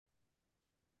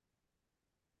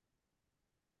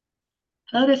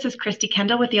Hello, this is Christy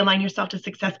Kendall with the Align Yourself to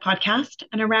Success podcast.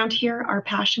 And around here, our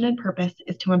passion and purpose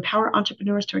is to empower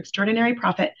entrepreneurs to extraordinary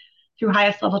profit through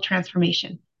highest level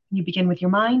transformation. When you begin with your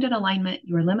mind in alignment,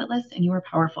 you are limitless and you are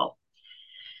powerful.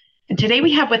 And today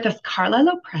we have with us Carla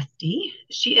Lopresti.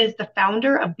 She is the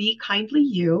founder of Be Kindly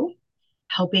You,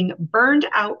 helping burned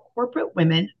out corporate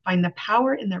women find the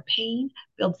power in their pain,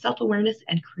 build self-awareness,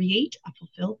 and create a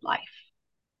fulfilled life,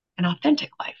 an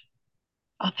authentic life,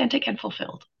 authentic and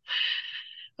fulfilled.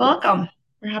 Yes. Welcome.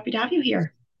 We're happy to have you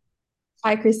here.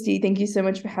 Hi, Christy. Thank you so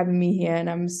much for having me here. And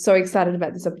I'm so excited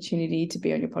about this opportunity to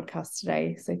be on your podcast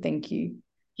today. So thank you.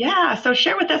 Yeah. So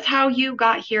share with us how you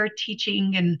got here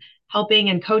teaching and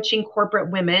helping and coaching corporate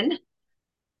women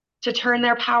to turn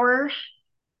their power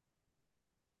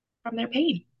from their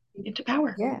pain into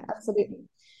power. Yeah, absolutely.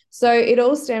 So it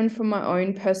all stemmed from my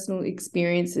own personal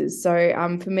experiences. So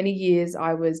for many years,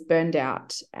 I was burned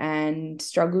out and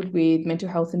struggled with mental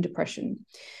health and depression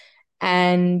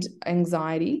and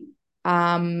anxiety.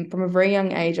 From a very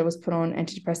young age, I was put on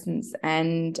antidepressants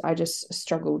and I just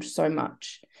struggled so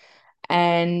much.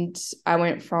 And I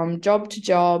went from job to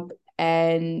job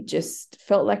and just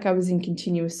felt like I was in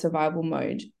continuous survival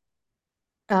mode.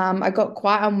 I got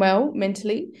quite unwell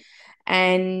mentally,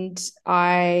 and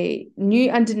I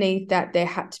knew underneath that there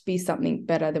had to be something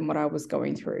better than what I was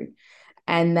going through,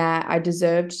 and that I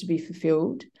deserved to be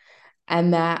fulfilled,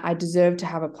 and that I deserved to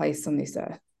have a place on this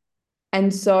earth.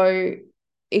 And so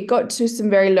it got to some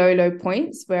very low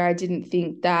points where I didn't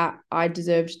think that I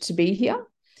deserved to be here.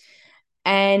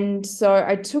 And so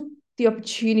I took the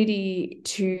opportunity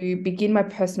to begin my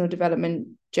personal development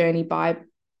journey by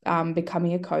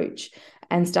becoming a coach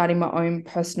and starting my own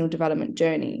personal development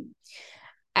journey.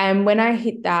 And when I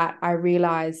hit that, I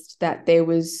realized that there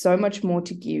was so much more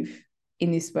to give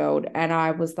in this world. And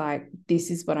I was like,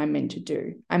 this is what I'm meant to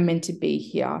do. I'm meant to be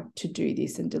here to do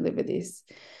this and deliver this.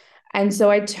 And so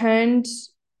I turned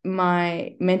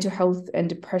my mental health and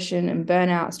depression and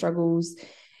burnout struggles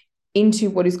into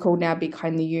what is called now Be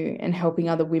Kindly You and helping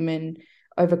other women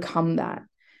overcome that.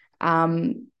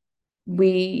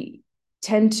 We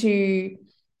tend to,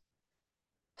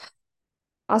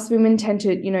 us women tend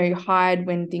to, hide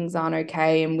when things aren't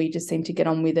okay and we just seem to get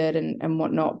on with it and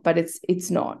whatnot, but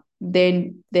it's not.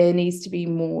 Then there needs to be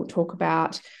more talk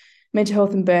about mental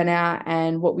health and burnout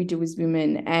and what we do as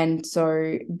women. And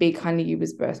so Be Kindly You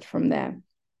was birthed from there.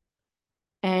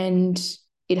 And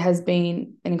it has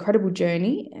been an incredible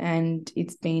journey and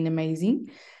it's been amazing.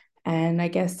 And I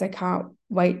guess I can't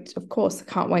wait, of course, I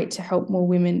can't wait to help more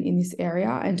women in this area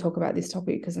and talk about this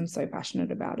topic because I'm so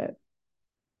passionate about it.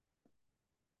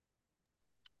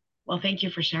 Well, thank you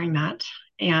for sharing that.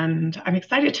 And I'm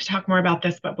excited to talk more about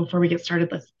this, but before we get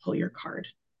started, let's pull your card.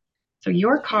 So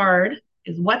your card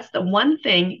is what's the one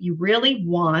thing you really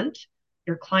want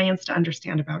your clients to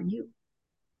understand about you?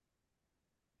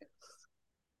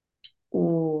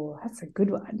 Oh, that's a good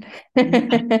one.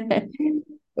 Yeah.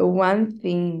 The one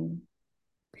thing,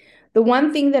 the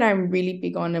one thing that I'm really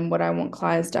big on and what I want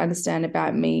clients to understand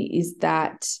about me is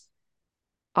that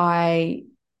I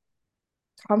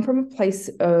come from a place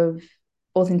of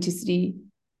authenticity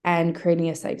and creating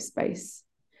a safe space.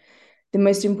 The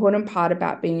most important part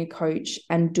about being a coach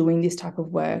and doing this type of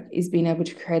work is being able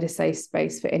to create a safe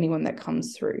space for anyone that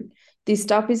comes through. This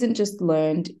stuff isn't just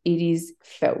learned, it is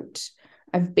felt.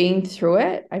 I've been through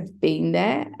it, I've been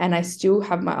there, and I still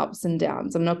have my ups and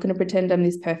downs. I'm not going to pretend I'm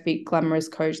this perfect, glamorous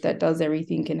coach that does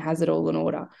everything and has it all in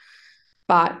order.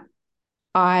 But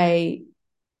I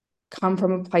come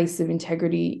from a place of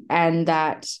integrity, and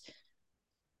that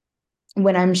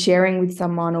when I'm sharing with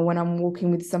someone or when I'm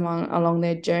walking with someone along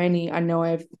their journey, I know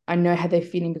how they're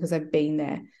feeling because I've been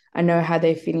there. I know how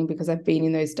they're feeling because I've been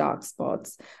in those dark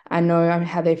spots. I know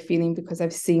how they're feeling because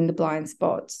I've seen the blind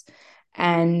spots.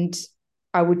 And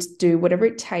I would do whatever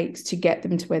it takes to get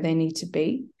them to where they need to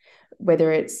be,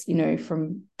 whether it's,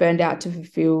 from burned out to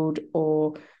fulfilled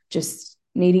or just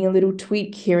needing a little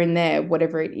tweak here and there,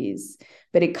 whatever it is.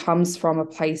 But it comes from a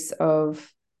place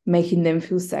of making them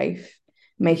feel safe,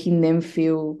 making them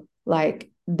feel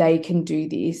like they can do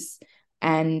this,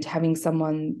 and having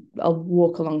someone, I'll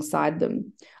walk alongside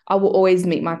them. I will always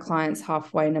meet my clients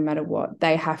halfway no matter what.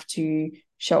 They have to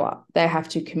show up, they have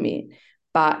to commit,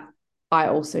 but I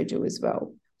also do as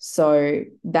well. So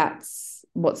that's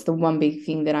what's the one big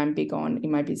thing that I'm big on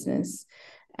in my business.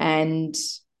 And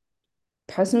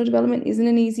personal development isn't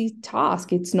an easy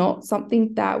task. It's not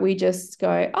something that we just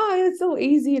go, oh, it's all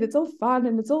easy and it's all fun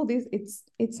and it's all this.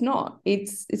 It's not.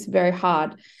 It's very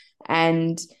hard.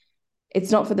 And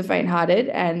it's not for the faint-hearted.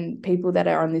 And people that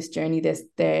are on this journey,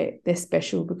 they're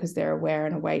special because they're aware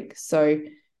and awake. So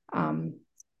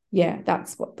yeah,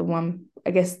 that's what the one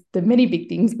I guess, the many big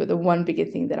things, but the one bigger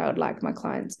thing that I would like my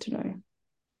clients to know.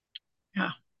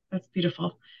 Yeah, that's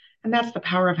beautiful. And that's the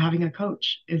power of having a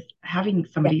coach, is having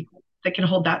Yeah, somebody that can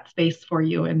hold that space for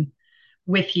you and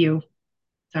with you.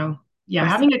 So yeah,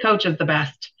 awesome. having a coach is the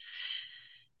best.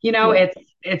 Yeah,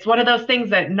 It's one of those things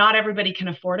that not everybody can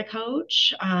afford a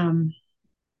coach,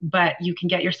 but you can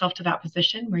get yourself to that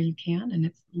position where you can, and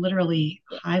it's literally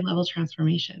high level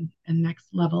transformation and next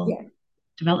level yeah,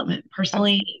 development,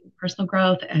 personally, absolutely. personal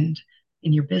growth, and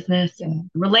in your business Yeah. and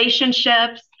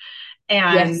relationships.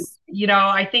 And Yes,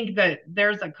 I think that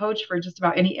there's a coach for just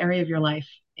about any area of your life.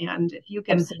 And if you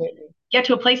can absolutely. get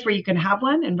to a place where you can have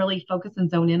one and really focus and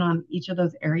zone in on each of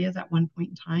those areas at one point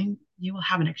in time, you will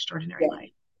have an extraordinary Yeah.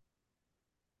 life.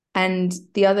 And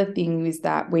the other thing is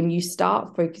that when you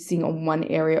start focusing on one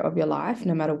area of your life,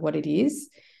 no matter what it is,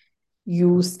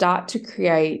 you'll start to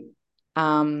create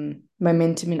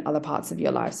momentum in other parts of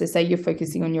your life. So, say you're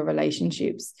focusing on your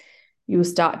relationships, you'll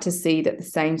start to see that the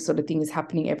same sort of thing is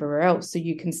happening everywhere else. So,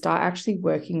 you can start actually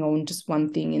working on just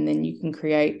one thing, and then you can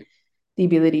create the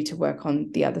ability to work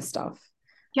on the other stuff.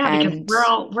 Yeah, because And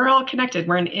we're all connected.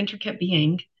 We're an intricate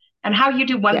being. And how you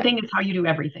do one yeah, thing is how you do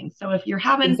everything. So if you're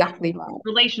having exactly right.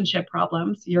 relationship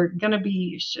problems, it's gonna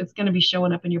be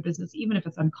showing up in your business, even if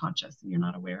it's unconscious and you're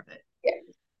not aware of it. Yeah,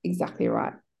 exactly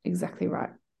right. Exactly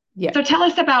right. Yeah. So tell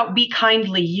us about Be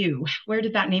Kindly You. Where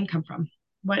did that name come from?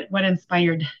 What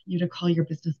inspired you to call your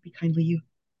business Be Kindly You?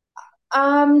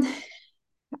 Um,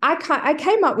 I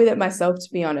came up with it myself, to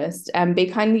be honest. And Be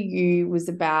Kind to You was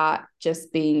about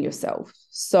just being yourself.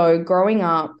 So growing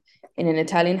up in an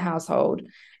Italian household,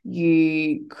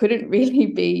 you couldn't really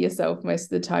be yourself most of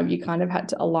the time. You kind of had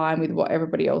to align with what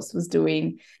everybody else was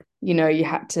doing. You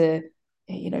had to,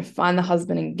 find the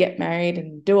husband and get married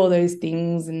and do all those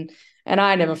things. And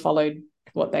I never followed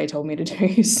what they told me to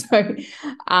do. So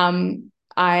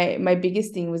my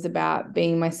biggest thing was about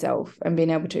being myself and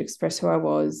being able to express who I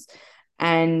was,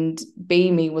 and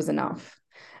being me was enough.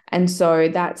 And so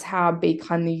that's how Be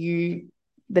Kind to You,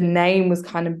 the name was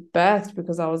kind of birthed,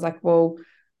 because I was like, well,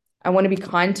 I want to be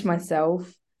kind to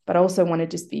myself, but I also want to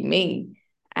just be me.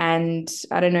 And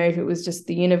I don't know if it was just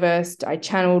the universe, I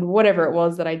channeled whatever it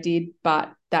was that I did,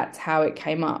 but that's how it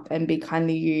came up. And Be Kind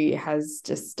to You has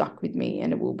just stuck with me,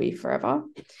 and it will be forever.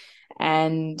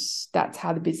 And that's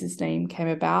how the business name came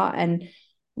about. And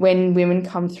when women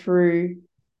come through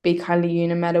Be Kind to You,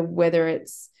 no matter whether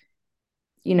it's,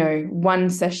 one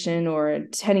session or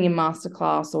attending a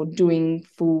masterclass or doing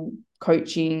full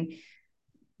coaching,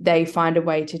 they find a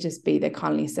way to just be their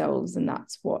kindly selves. And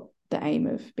that's what the aim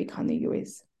of Be Kindly You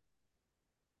is.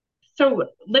 So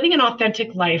living an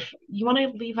authentic life, you want to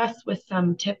leave us with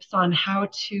some tips on how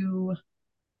to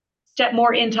step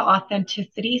more into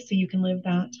authenticity so you can live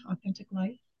that authentic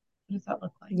life? What does that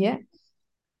look like? Yeah.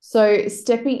 So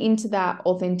stepping into that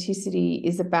authenticity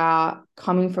is about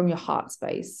coming from your heart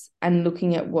space and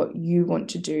looking at what you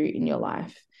want to do in your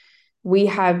life. We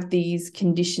have these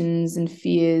conditions and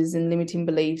fears and limiting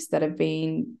beliefs that have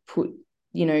been put,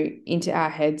 into our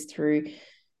heads through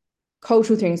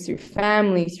cultural things, through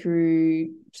family,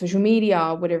 through social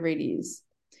media, whatever it is.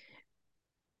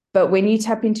 But when you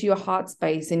tap into your heart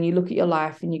space and you look at your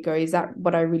life and you go, is that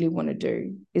what I really want to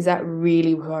do? Is that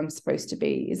really who I'm supposed to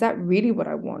be? Is that really what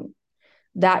I want?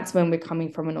 That's when we're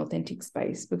coming from an authentic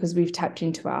space, because we've tapped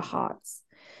into our hearts.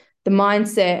 The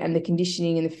mindset and the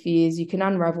conditioning and the fears, you can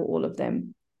unravel all of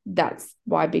them. That's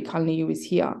why Be Kind to You is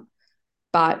here.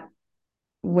 But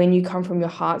when you come from your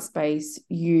heart space,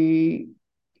 you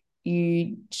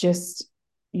just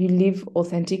live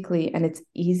authentically, and it's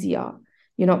easier.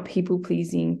 You're not people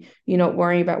pleasing. You're not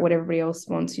worrying about what everybody else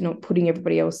wants. You're not putting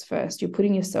everybody else first. You're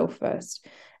putting yourself first.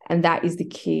 And that is the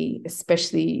key,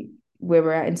 especially where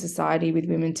we're at in society with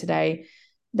women today.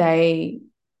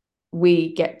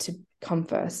 We get to come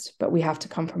first, but we have to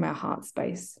come from our heart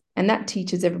space. And that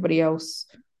teaches everybody else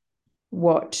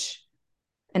what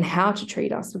and how to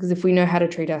treat us, because if we know how to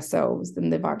treat ourselves, then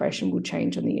the vibration will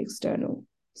change on the external.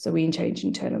 So we change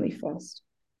internally first.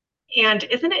 And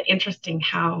isn't it interesting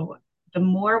how the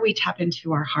more we tap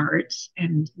into our heart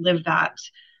and live that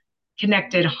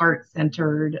connected, heart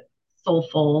centered,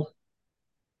 soulful,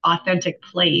 authentic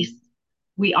place,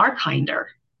 we are kinder.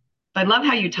 I love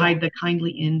how you Yeah. tied the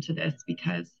kindly into this,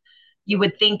 because you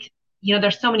would think,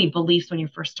 there's so many beliefs when you're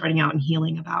first starting out in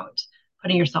healing about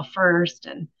putting yourself first.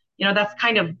 And, that's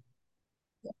kind of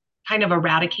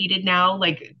eradicated now.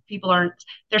 Like people aren't,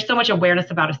 there's so much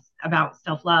awareness about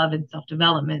self-love and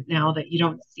self-development now that you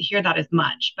don't hear that as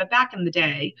much. But back in the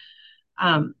day,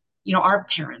 our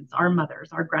parents, our mothers,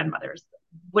 our grandmothers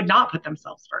would not put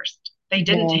themselves first. They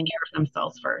didn't take No. care of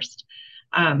themselves first.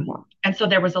 And so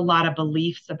there was a lot of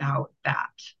beliefs about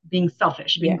that, being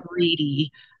selfish, being Yeah.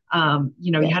 greedy. You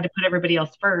Yeah. had to put everybody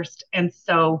else first. And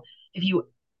so if you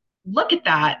look at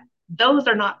that, those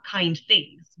are not kind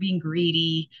things. Being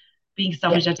greedy, being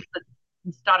selfish, Yeah.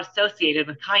 it's not associated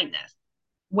with kindness.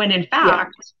 When in Yeah.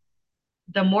 fact,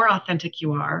 the more authentic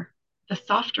you are, the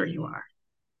softer you are,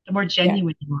 the more Yeah.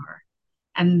 genuine you are,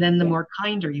 and then the Yeah. more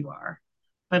kinder you are.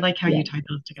 I like how Yeah. you tied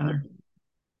those together.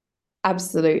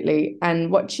 Absolutely. And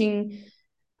watching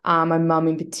my mum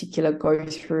in particular go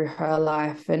through her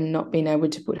life and not being able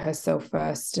to put herself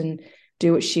first and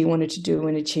do what she wanted to do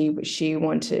and achieve what she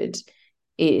wanted,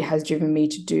 it has driven me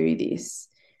to do this.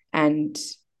 And,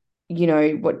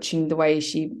 watching the way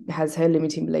she has her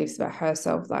limiting beliefs about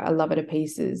herself, like I love her to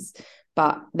pieces.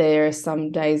 But there are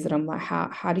some days that I'm like,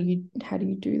 how do you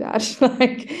do that?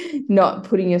 Like not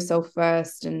putting yourself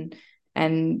first and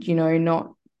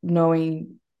not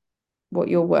knowing what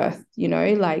you're worth,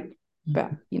 like,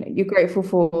 but you're grateful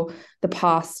for the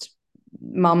past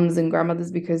mums and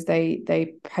grandmothers because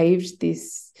they paved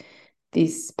this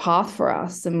path for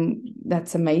us, and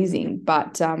that's amazing.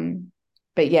 But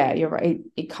yeah, you're right,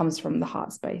 it comes from the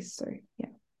heart space. So yeah.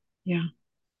 Yeah.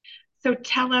 So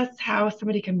tell us how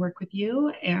somebody can work with you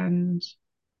and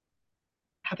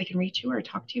how they can reach you or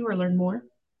talk to you or learn more.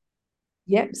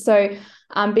 Yep. So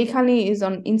Be Kindly is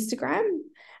on Instagram,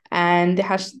 and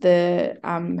the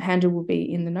handle will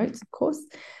be in the notes, of course.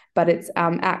 But it's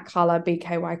at Carla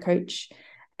BKY Coach.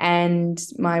 And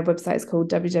my website is called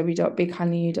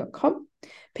www.bekindlyyou.com.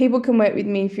 People can work with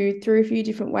me through a few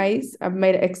different ways. I've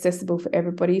made it accessible for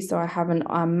everybody. So I have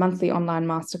a monthly online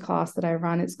masterclass that I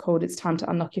run. It's called It's Time to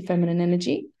Unlock Your Feminine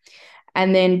Energy.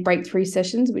 And then breakthrough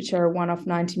sessions, which are a one-off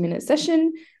 90-minute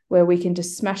session where we can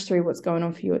just smash through what's going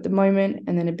on for you at the moment.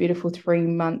 And then a beautiful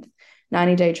 3-month,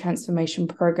 90-day transformation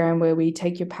program where we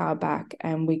take your power back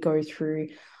and we go through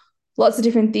lots of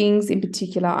different things, in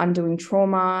particular, undoing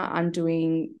trauma,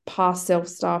 undoing past self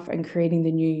stuff, and creating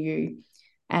the new you.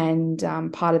 And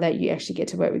part of that, you actually get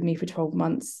to work with me for 12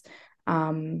 months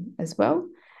as well.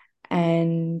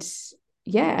 And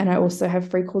yeah, and I also have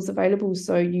free calls available.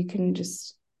 So you can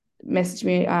just message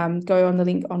me, go on the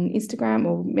link on Instagram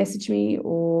or message me,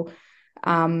 or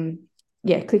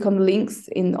click on the links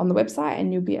on the website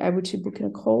and you'll be able to book in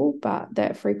a call. But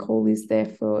that free call is there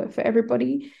for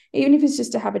everybody, even if it's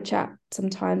just to have a chat.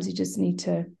 Sometimes you just need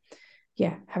to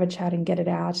have a chat and get it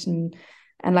out.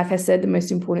 And like I said, the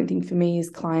most important thing for me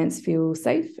is clients feel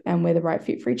safe and we're the right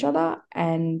fit for each other.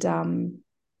 And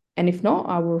if not,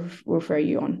 I will refer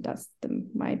you on. That's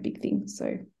my big thing.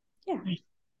 So yeah. Nice.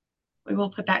 We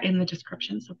will put that in the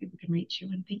description so people can reach you.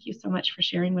 And thank you so much for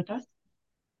sharing with us.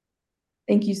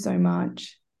 Thank you so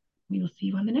much. We will see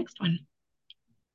you on the next one.